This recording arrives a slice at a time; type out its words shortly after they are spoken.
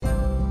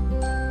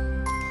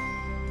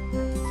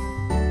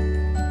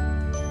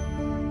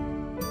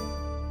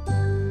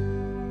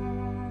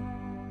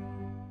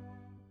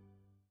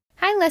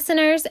Hi,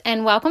 listeners,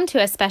 and welcome to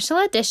a special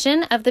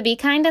edition of the Be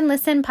Kind and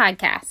Listen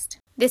podcast.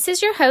 This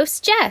is your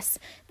host, Jess.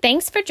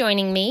 Thanks for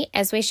joining me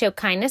as we show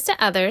kindness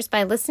to others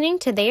by listening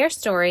to their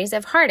stories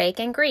of heartache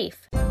and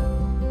grief.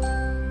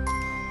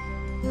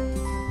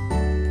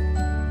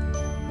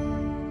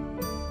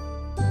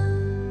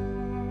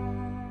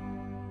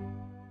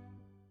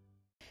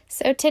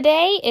 So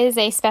today is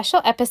a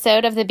special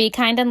episode of the Be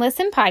Kind and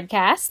Listen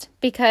podcast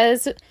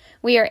because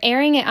we are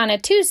airing it on a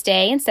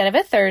Tuesday instead of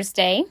a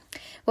Thursday.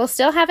 We'll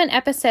still have an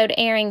episode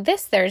airing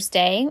this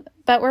Thursday,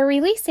 but we're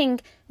releasing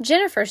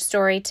Jennifer's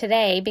story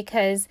today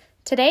because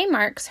today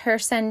marks her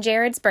son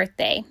Jared's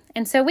birthday,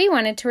 and so we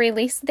wanted to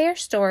release their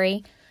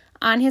story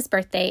on his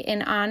birthday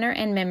in honor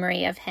and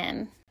memory of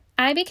him.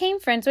 I became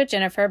friends with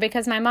Jennifer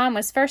because my mom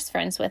was first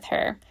friends with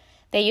her.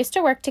 They used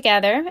to work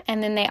together,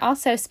 and then they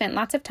also spent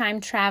lots of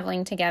time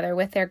traveling together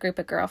with their group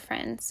of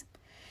girlfriends.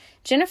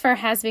 Jennifer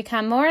has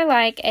become more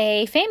like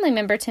a family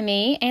member to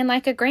me and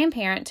like a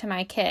grandparent to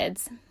my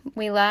kids.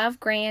 We love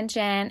Gran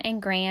Jen and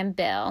Gran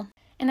Bill.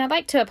 And I'd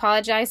like to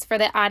apologize for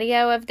the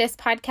audio of this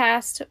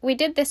podcast. We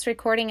did this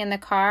recording in the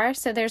car,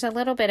 so there's a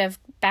little bit of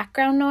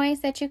background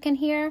noise that you can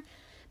hear,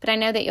 but I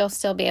know that you'll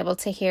still be able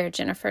to hear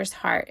Jennifer's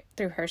heart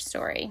through her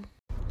story.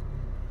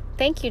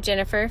 Thank you,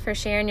 Jennifer, for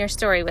sharing your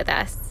story with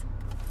us.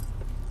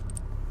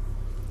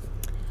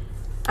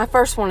 I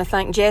first want to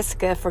thank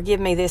Jessica for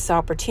giving me this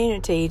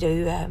opportunity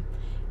to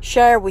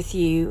share with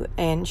you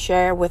and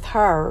share with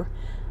her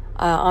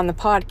on the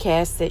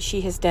podcast that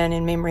she has done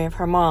in memory of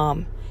her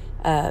mom,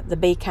 the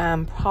Be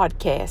Kind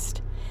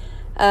podcast.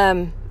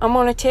 I'm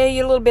going to tell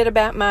you a little bit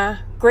about my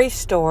grief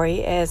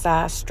story as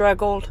I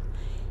struggled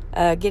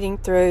getting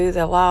through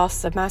the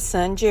loss of my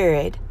son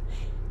Jared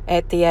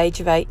at the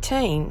age of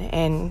 18.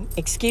 And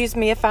excuse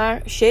me if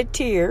I shed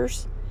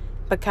tears,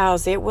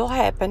 because it will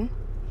happen.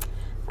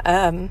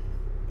 I'm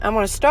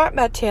going to start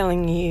by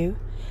telling you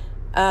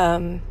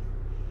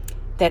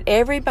that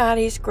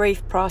everybody's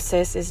grief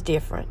process is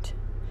different.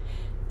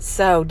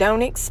 So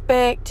don't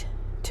expect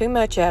too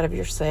much out of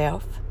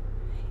yourself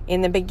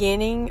in the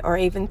beginning or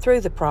even through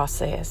the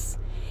process.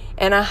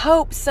 And I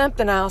hope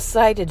something I'll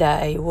say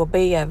today will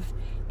be of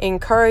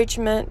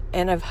encouragement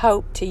and of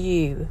hope to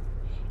you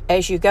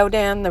as you go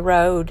down the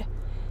road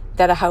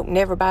that I hope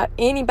never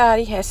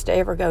anybody has to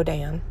ever go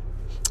down.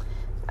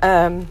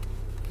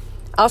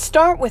 I'll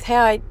start with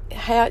how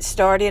it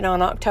started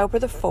on October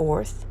the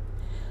 4th.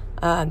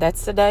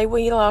 That's the day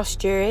we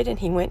lost Jared and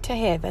he went to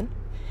heaven.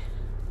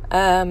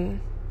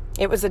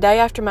 It was the day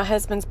after my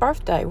husband's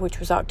birthday, which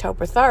was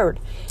October 3rd.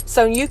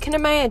 So you can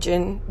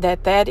imagine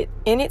that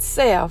in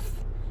itself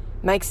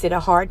makes it a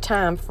hard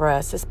time for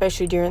us,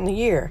 especially during the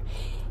year.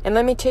 And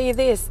let me tell you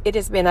this, it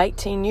has been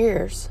 18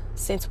 years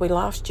since we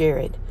lost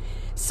Jared.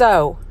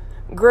 So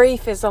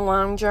grief is a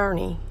long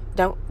journey.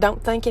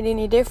 Don't think it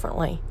any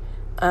differently.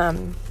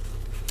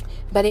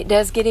 But it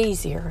does get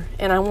easier,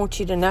 and I want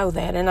you to know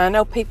that. And I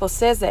know people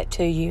says that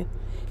to you,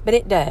 but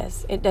it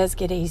does. It does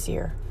get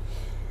easier.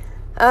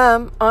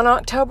 On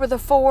October the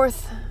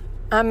 4th,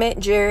 I met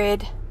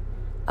Jared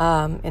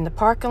in the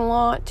parking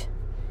lot.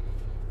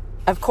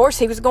 Of course,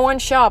 he was going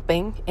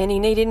shopping, and he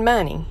needed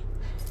money.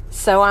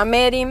 So I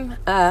met him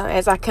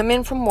as I come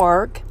in from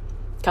work,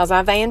 because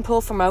I van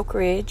pulled from Oak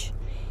Ridge,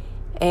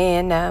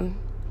 and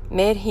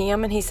met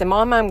him. And he said,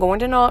 "Mom, I'm going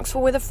to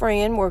Knoxville with a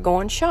friend. We're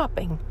going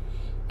shopping."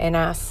 And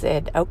I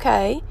said,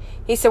 "Okay."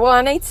 He said, "Well,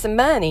 I need some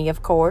money,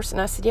 of course." And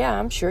I said, "Yeah,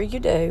 I'm sure you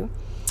do."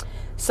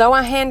 So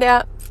I hand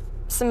out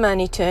some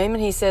money to him,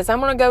 and he says,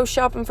 "I'm going to go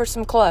shopping for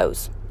some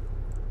clothes."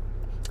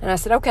 And I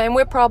said, "Okay, and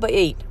we'll probably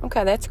eat."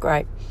 "Okay, that's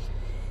great."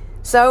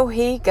 So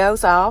he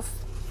goes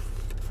off.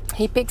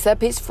 He picks up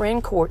his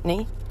friend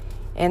Courtney,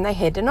 and they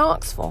head to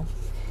Knoxville.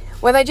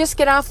 Well, they just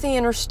get off the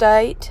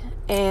interstate,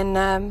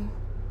 and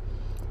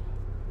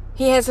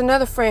he has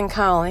another friend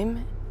call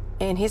him,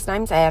 and his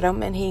name's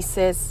Adam, and he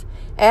says,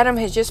 Adam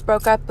has just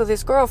broke up with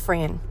his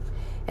girlfriend,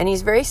 and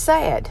he's very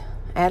sad.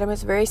 Adam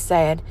is very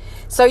sad.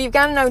 So you've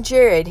got to know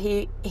Jared.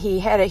 He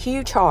had a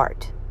huge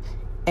heart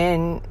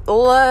and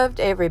loved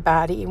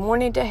everybody. He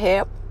wanted to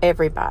help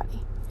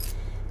everybody.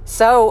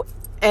 So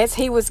as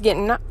he was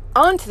getting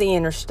onto the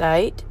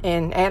interstate,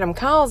 and Adam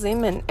calls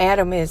him, and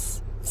Adam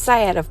is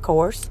sad, of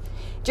course,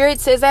 Jared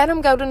says,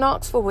 "Adam, go to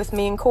Knoxville with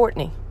me and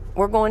Courtney.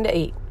 We're going to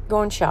eat,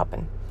 going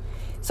shopping."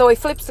 So he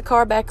flips the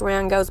car back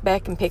around, goes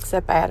back and picks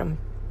up Adam.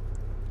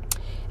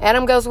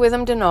 Adam goes with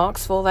him to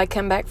Knoxville. They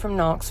come back from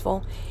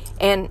Knoxville.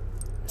 And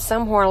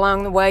somewhere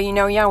along the way, you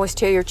always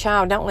tell your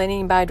child, don't let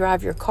anybody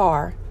drive your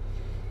car.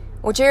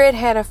 Well, Jared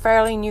had a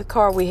fairly new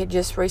car we had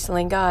just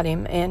recently got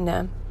him.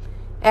 And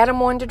Adam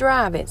wanted to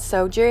drive it.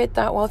 So Jared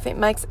thought, well, if it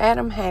makes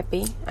Adam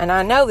happy, and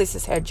I know this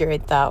is how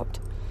Jared thought,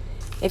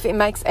 if it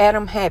makes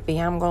Adam happy,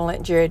 I'm going to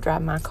let Jared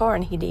drive my car.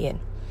 And he did.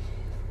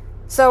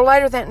 So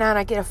later that night,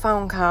 I get a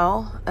phone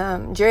call.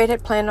 Jared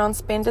had planned on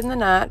spending the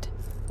night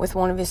with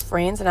one of his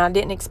friends, and I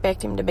didn't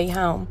expect him to be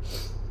home.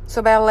 So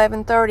about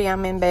 11:30,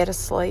 I'm in bed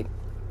asleep.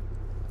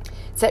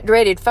 It's that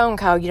dreaded phone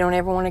call you don't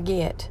ever want to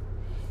get.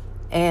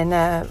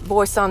 And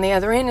voice on the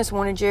other end is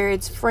one of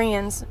Jared's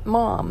friends'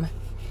 mom.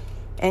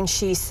 And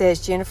she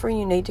says, Jennifer,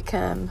 you need to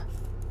come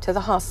to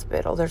the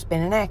hospital. There's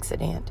been an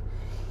accident.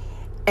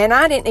 And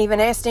I didn't even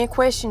ask any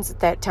questions at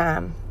that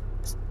time.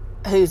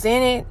 Who's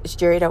in it? Is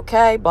Jared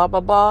okay? Blah, blah,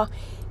 blah.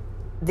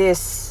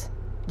 This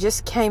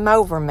just came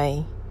over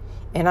me.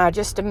 And I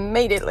just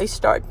immediately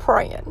started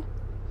praying.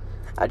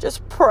 I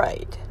just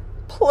prayed,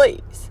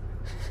 please,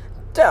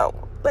 don't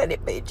let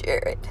it be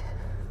Jared.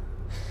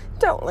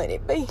 Don't let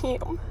it be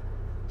him.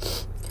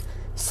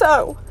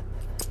 So,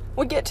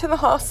 we get to the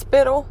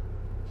hospital,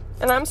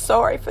 and I'm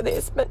sorry for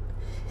this, but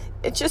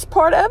it's just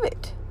part of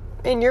it.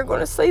 And you're going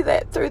to see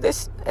that through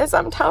this as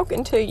I'm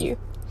talking to you.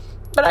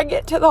 But I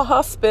get to the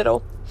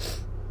hospital,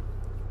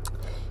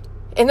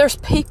 and there's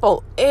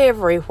people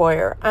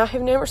everywhere. I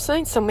have never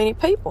seen so many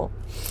people.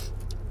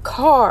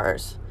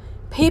 Cars,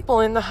 people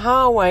in the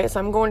hallway as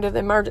I'm going to the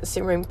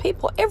emergency room,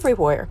 people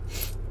everywhere.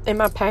 And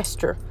my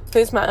pastor,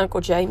 who's my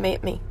Uncle Jay,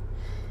 met me.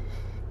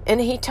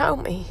 And he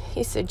told me,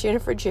 he said,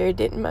 Jennifer, Jared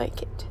didn't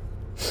make it.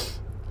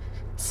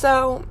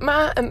 So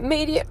my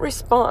immediate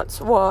response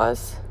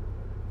was,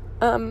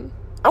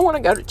 I want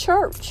to go to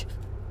church.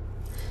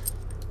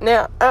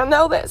 Now, I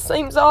know that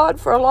seems odd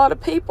for a lot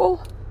of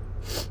people,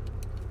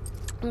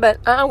 but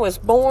I was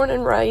born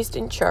and raised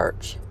in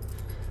church.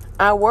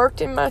 I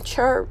worked in my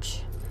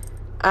church.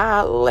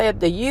 I led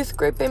the youth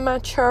group in my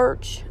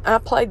church. I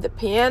played the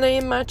piano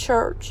in my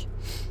church.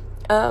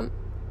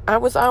 I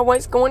was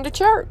always going to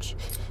church.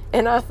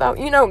 And I thought,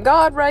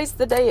 God raised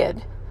the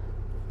dead.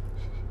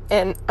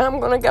 And I'm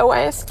going to go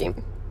ask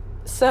him.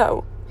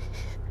 So,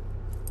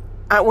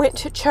 I went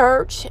to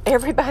church.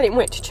 Everybody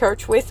went to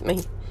church with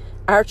me.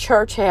 Our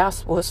church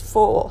house was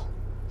full.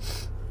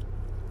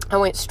 I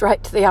went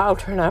straight to the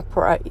altar and I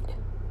prayed.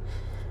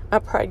 I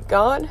prayed,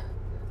 God,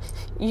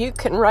 you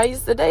can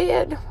raise the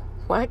dead.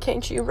 Why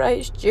can't you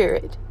raise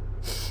Jared?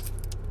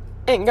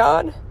 And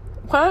God,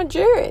 why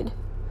Jared?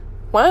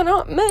 Why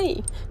not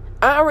me?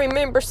 I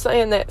remember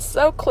saying that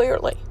so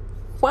clearly.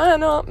 Why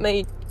not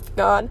me,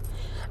 God?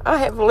 I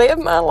have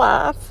lived my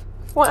life.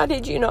 Why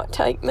did you not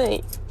take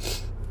me?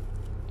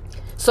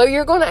 So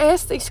you're going to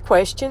ask these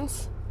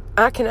questions.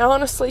 I can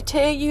honestly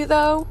tell you,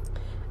 though,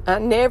 I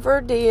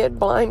never did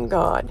blame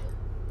God.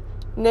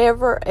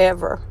 Never,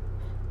 ever.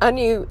 I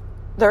knew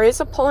there is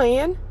a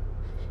plan.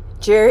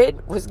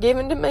 Jared was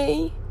given to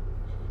me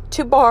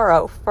to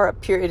borrow for a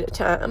period of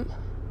time.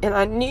 And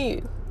I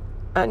knew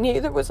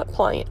there was a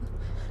plan.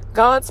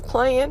 God's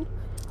plan,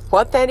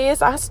 what that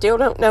is, I still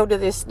don't know to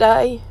this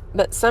day.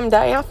 But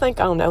someday I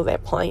think I'll know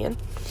that plan.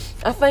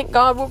 I think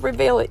God will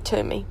reveal it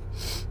to me.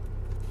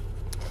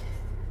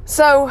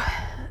 So,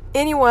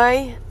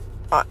 anyway,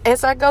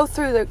 as I go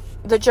through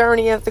the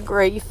journey of the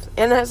grief,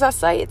 and as I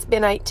say, it's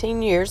been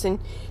 18 years, and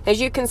as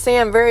you can see,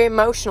 I'm very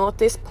emotional at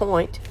this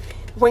point.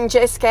 When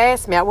Jessica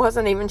asked me, I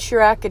wasn't even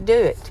sure I could do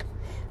it.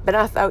 But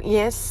I thought,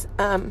 yes,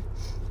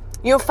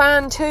 you'll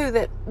find, too,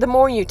 that the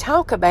more you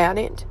talk about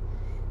it,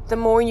 the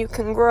more you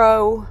can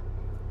grow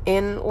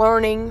in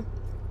learning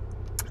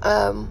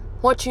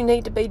what you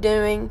need to be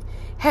doing,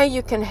 how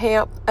you can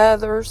help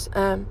others.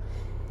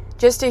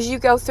 Just as you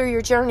go through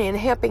your journey and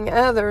helping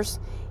others,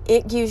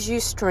 it gives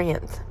you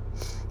strength.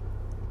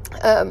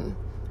 A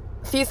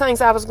few things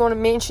I was going to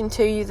mention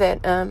to you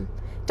that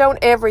don't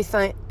ever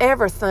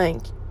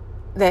think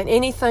that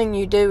anything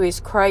you do is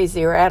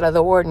crazy or out of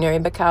the ordinary,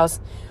 because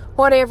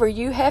whatever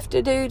you have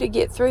to do to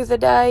get through the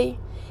day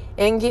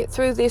and get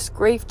through this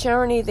grief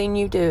journey, then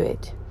you do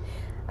it.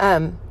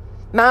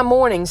 My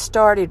morning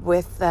started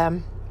with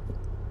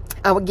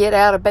I would get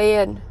out of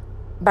bed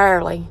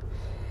barely.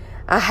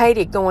 I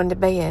hated going to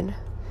bed.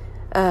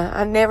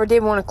 I never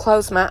did want to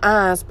close my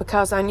eyes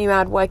because I knew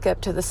I'd wake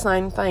up to the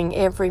same thing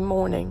every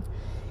morning.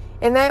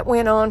 And that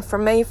went on for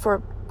me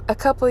for a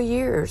couple of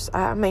years.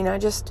 I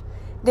just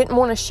didn't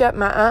want to shut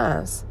my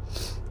eyes.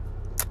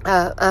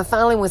 I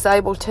finally was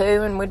able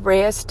to and would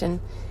rest.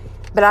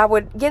 But I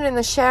would get in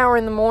the shower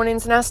in the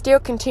mornings, and I still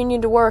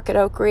continued to work at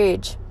Oak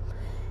Ridge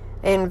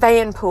and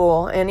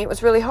Vanpool. And it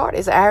was really hard. It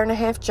was an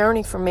hour-and-a-half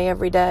journey for me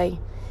every day.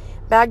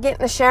 But I'd get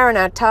in the shower and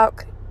I'd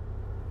talk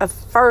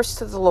first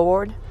to the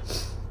Lord.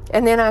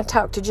 And then I'd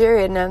talk to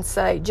Jared and I'd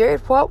say,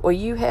 Jared, what will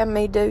you have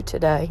me do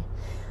today?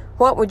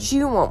 What would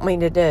you want me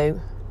to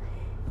do?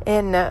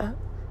 And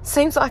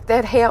seems like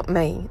that helped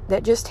me.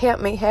 That just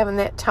helped me having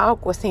that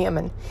talk with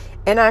him.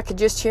 And I could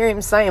just hear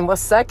him saying, well,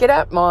 suck it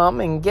up, Mom,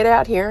 and get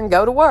out here and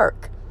go to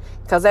work.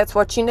 Because that's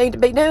what you need to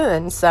be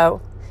doing.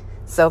 So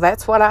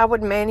that's what I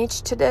would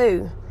manage to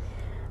do.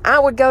 I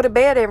would go to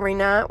bed every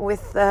night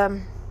with,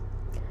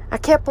 I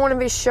kept one of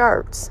his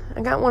shirts.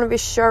 I got one of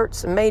his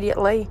shirts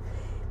immediately,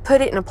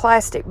 put it in a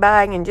plastic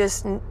bag, and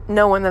just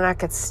knowing that I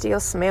could still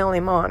smell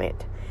him on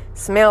it.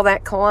 Smell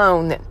that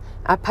cologne that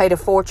I paid a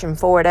fortune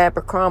for at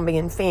Abercrombie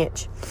and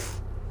Finch.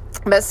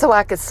 But so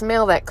I could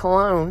smell that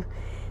cologne.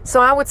 So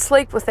I would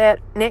sleep with that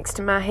next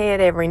to my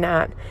head every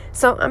night.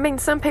 So,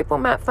 some people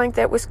might think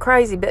that was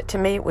crazy, but to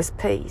me it was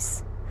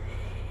peace.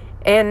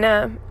 And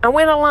I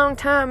went a long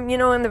time,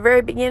 in the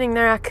very beginning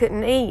there I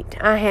couldn't eat.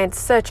 I had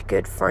such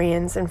good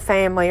friends and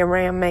family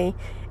around me,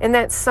 and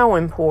that's so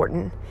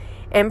important.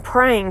 And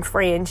praying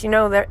friends,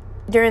 that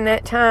during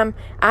that time,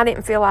 I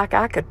didn't feel like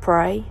I could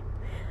pray.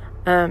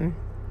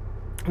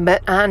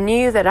 But I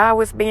knew that I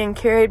was being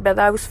carried by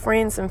those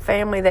friends and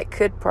family that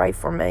could pray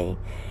for me.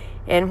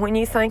 And when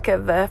you think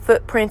of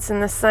footprints in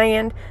the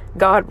sand,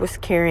 God was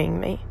carrying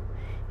me.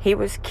 He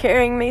was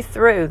carrying me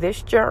through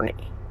this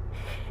journey.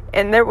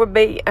 And there would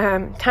be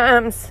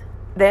times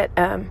that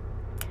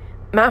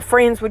my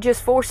friends would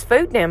just force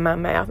food down my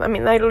mouth. I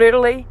mean, they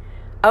literally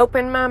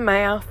opened my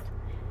mouth.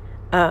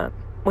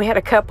 We had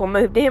a couple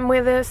moved in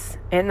with us,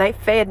 and they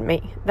fed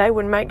me. They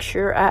would make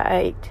sure I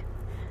ate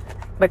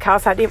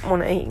because I didn't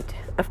want to eat,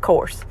 of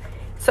course.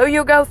 So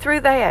you'll go through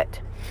that.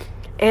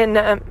 And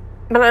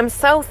but I'm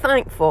so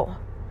thankful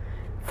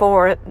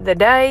for the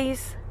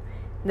days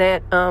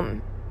that,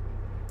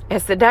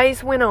 as the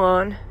days went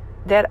on,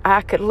 that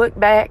I could look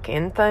back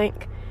and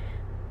think,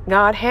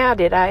 God, how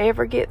did I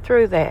ever get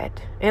through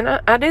that? And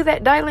I do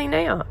that daily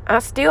now. I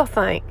still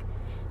think,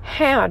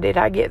 how did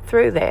I get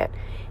through that?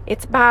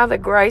 It's by the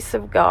grace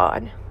of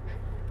God.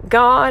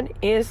 God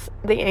is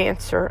the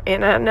answer.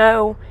 And I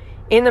know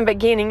in the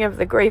beginning of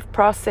the grief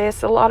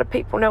process, a lot of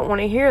people don't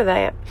want to hear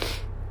that.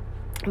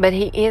 But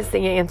He is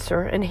the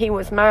answer, and He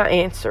was my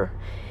answer.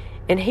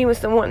 And He was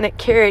the one that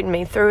carried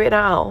me through it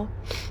all.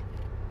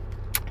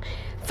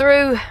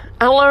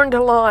 I learned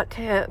a lot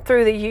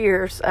through the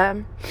years.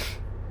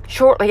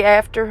 Shortly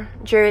after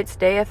Jared's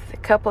death, a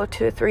couple of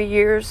 2 or 3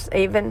 years,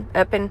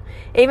 up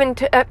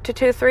to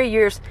 2 or 3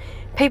 years,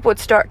 people would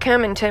start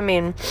coming to me,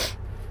 and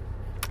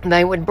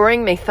they would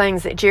bring me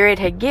things that Jared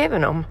had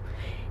given them.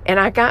 And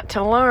I got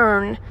to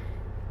learn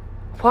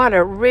what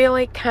a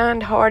really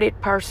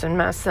kind-hearted person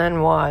my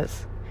son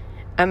was.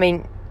 I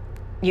mean,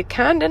 you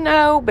kind of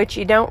know, but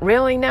you don't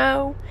really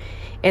know.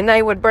 And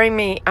they would bring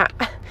me,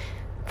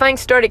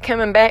 things started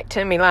coming back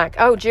to me like,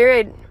 oh,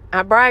 Jared,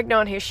 I bragged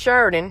on his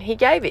shirt and he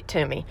gave it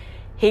to me.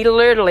 He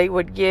literally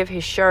would give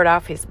his shirt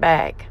off his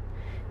back.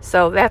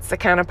 So that's the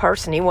kind of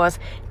person he was.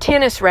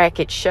 Tennis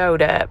rackets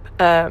showed up.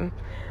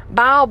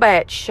 Ball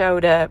bats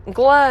showed up.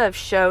 Gloves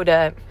showed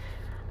up.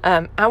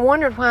 I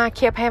wondered why I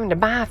kept having to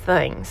buy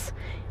things.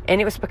 And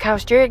it was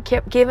because Jared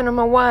kept giving them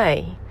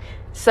away.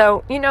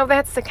 So,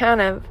 that's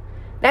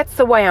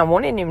the way I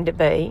wanted him to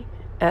be.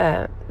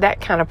 That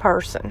kind of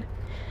person.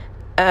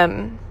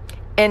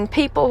 And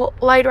people,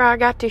 later I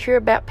got to hear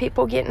about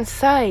people getting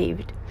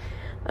saved.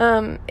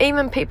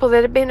 Even people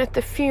that had been at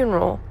the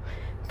funeral.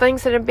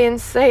 Things that had been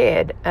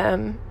said.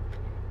 And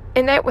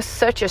that was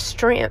such a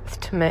strength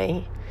to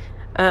me.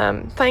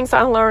 Things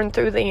I learned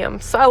through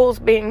them. Souls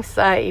being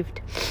saved.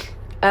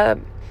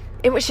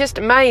 It was just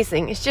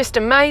amazing. It's just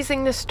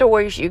amazing the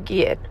stories you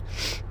get.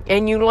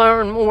 And you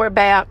learn more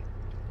about,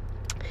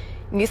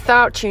 you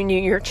thought you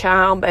knew your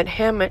child, but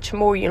how much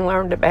more you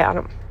learned about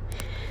them.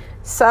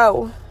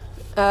 So,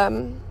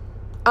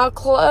 I'll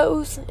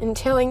close in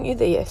telling you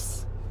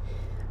this.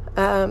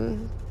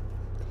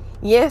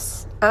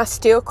 Yes, I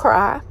still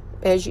cry,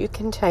 as you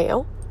can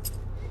tell.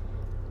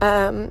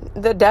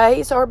 The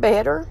days are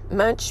better,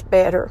 much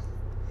better.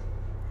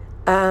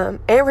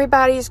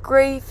 Everybody's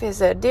grief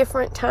is a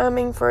different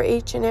timing for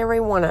each and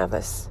every one of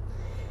us.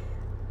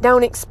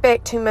 Don't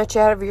expect too much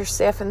out of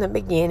yourself in the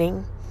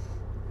beginning.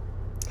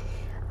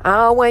 I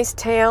always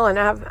tell, and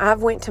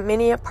I've went to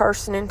many a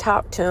person and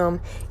talked to them,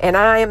 and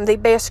I am the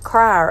best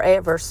crier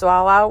ever, so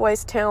I'll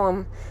always tell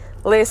them,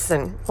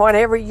 listen,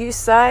 whatever you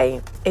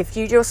say, if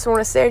you just want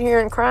to sit here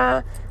and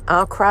cry,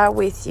 I'll cry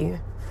with you.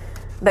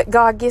 But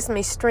God gives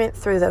me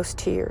strength through those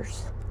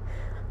tears.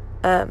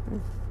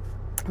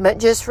 But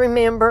just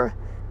remember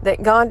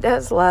that God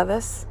does love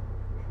us.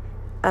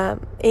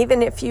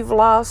 Even if you've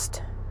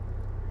lost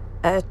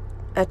a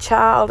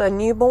child, a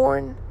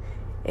newborn,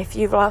 if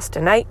you've lost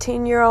an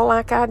 18-year-old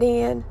like I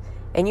did,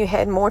 and you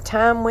had more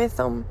time with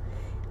them,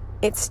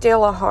 it's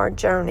still a hard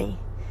journey.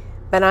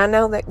 But I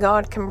know that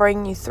God can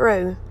bring you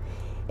through.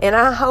 And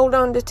I hold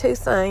on to 2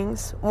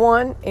 things.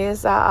 One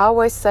is I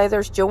always say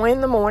there's joy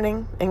in the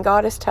morning, and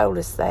God has told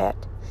us that.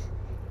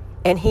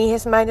 And He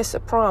has made us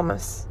a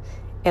promise.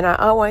 And I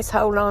always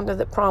hold on to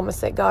the promise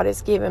that God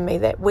has given me,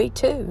 that we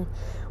too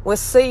will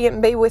see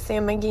and be with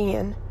Him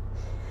again.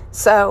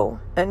 So,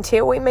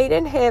 until we meet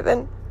in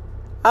heaven,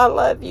 I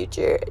love you,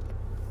 Jared.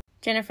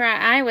 Jennifer,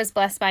 I was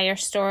blessed by your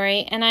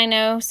story, and I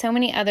know so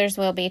many others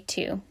will be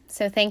too.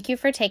 So thank you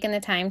for taking the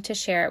time to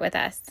share it with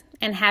us.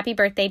 And happy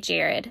birthday,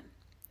 Jared.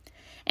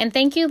 And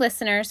thank you,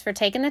 listeners, for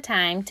taking the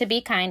time to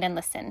be kind and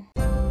listen.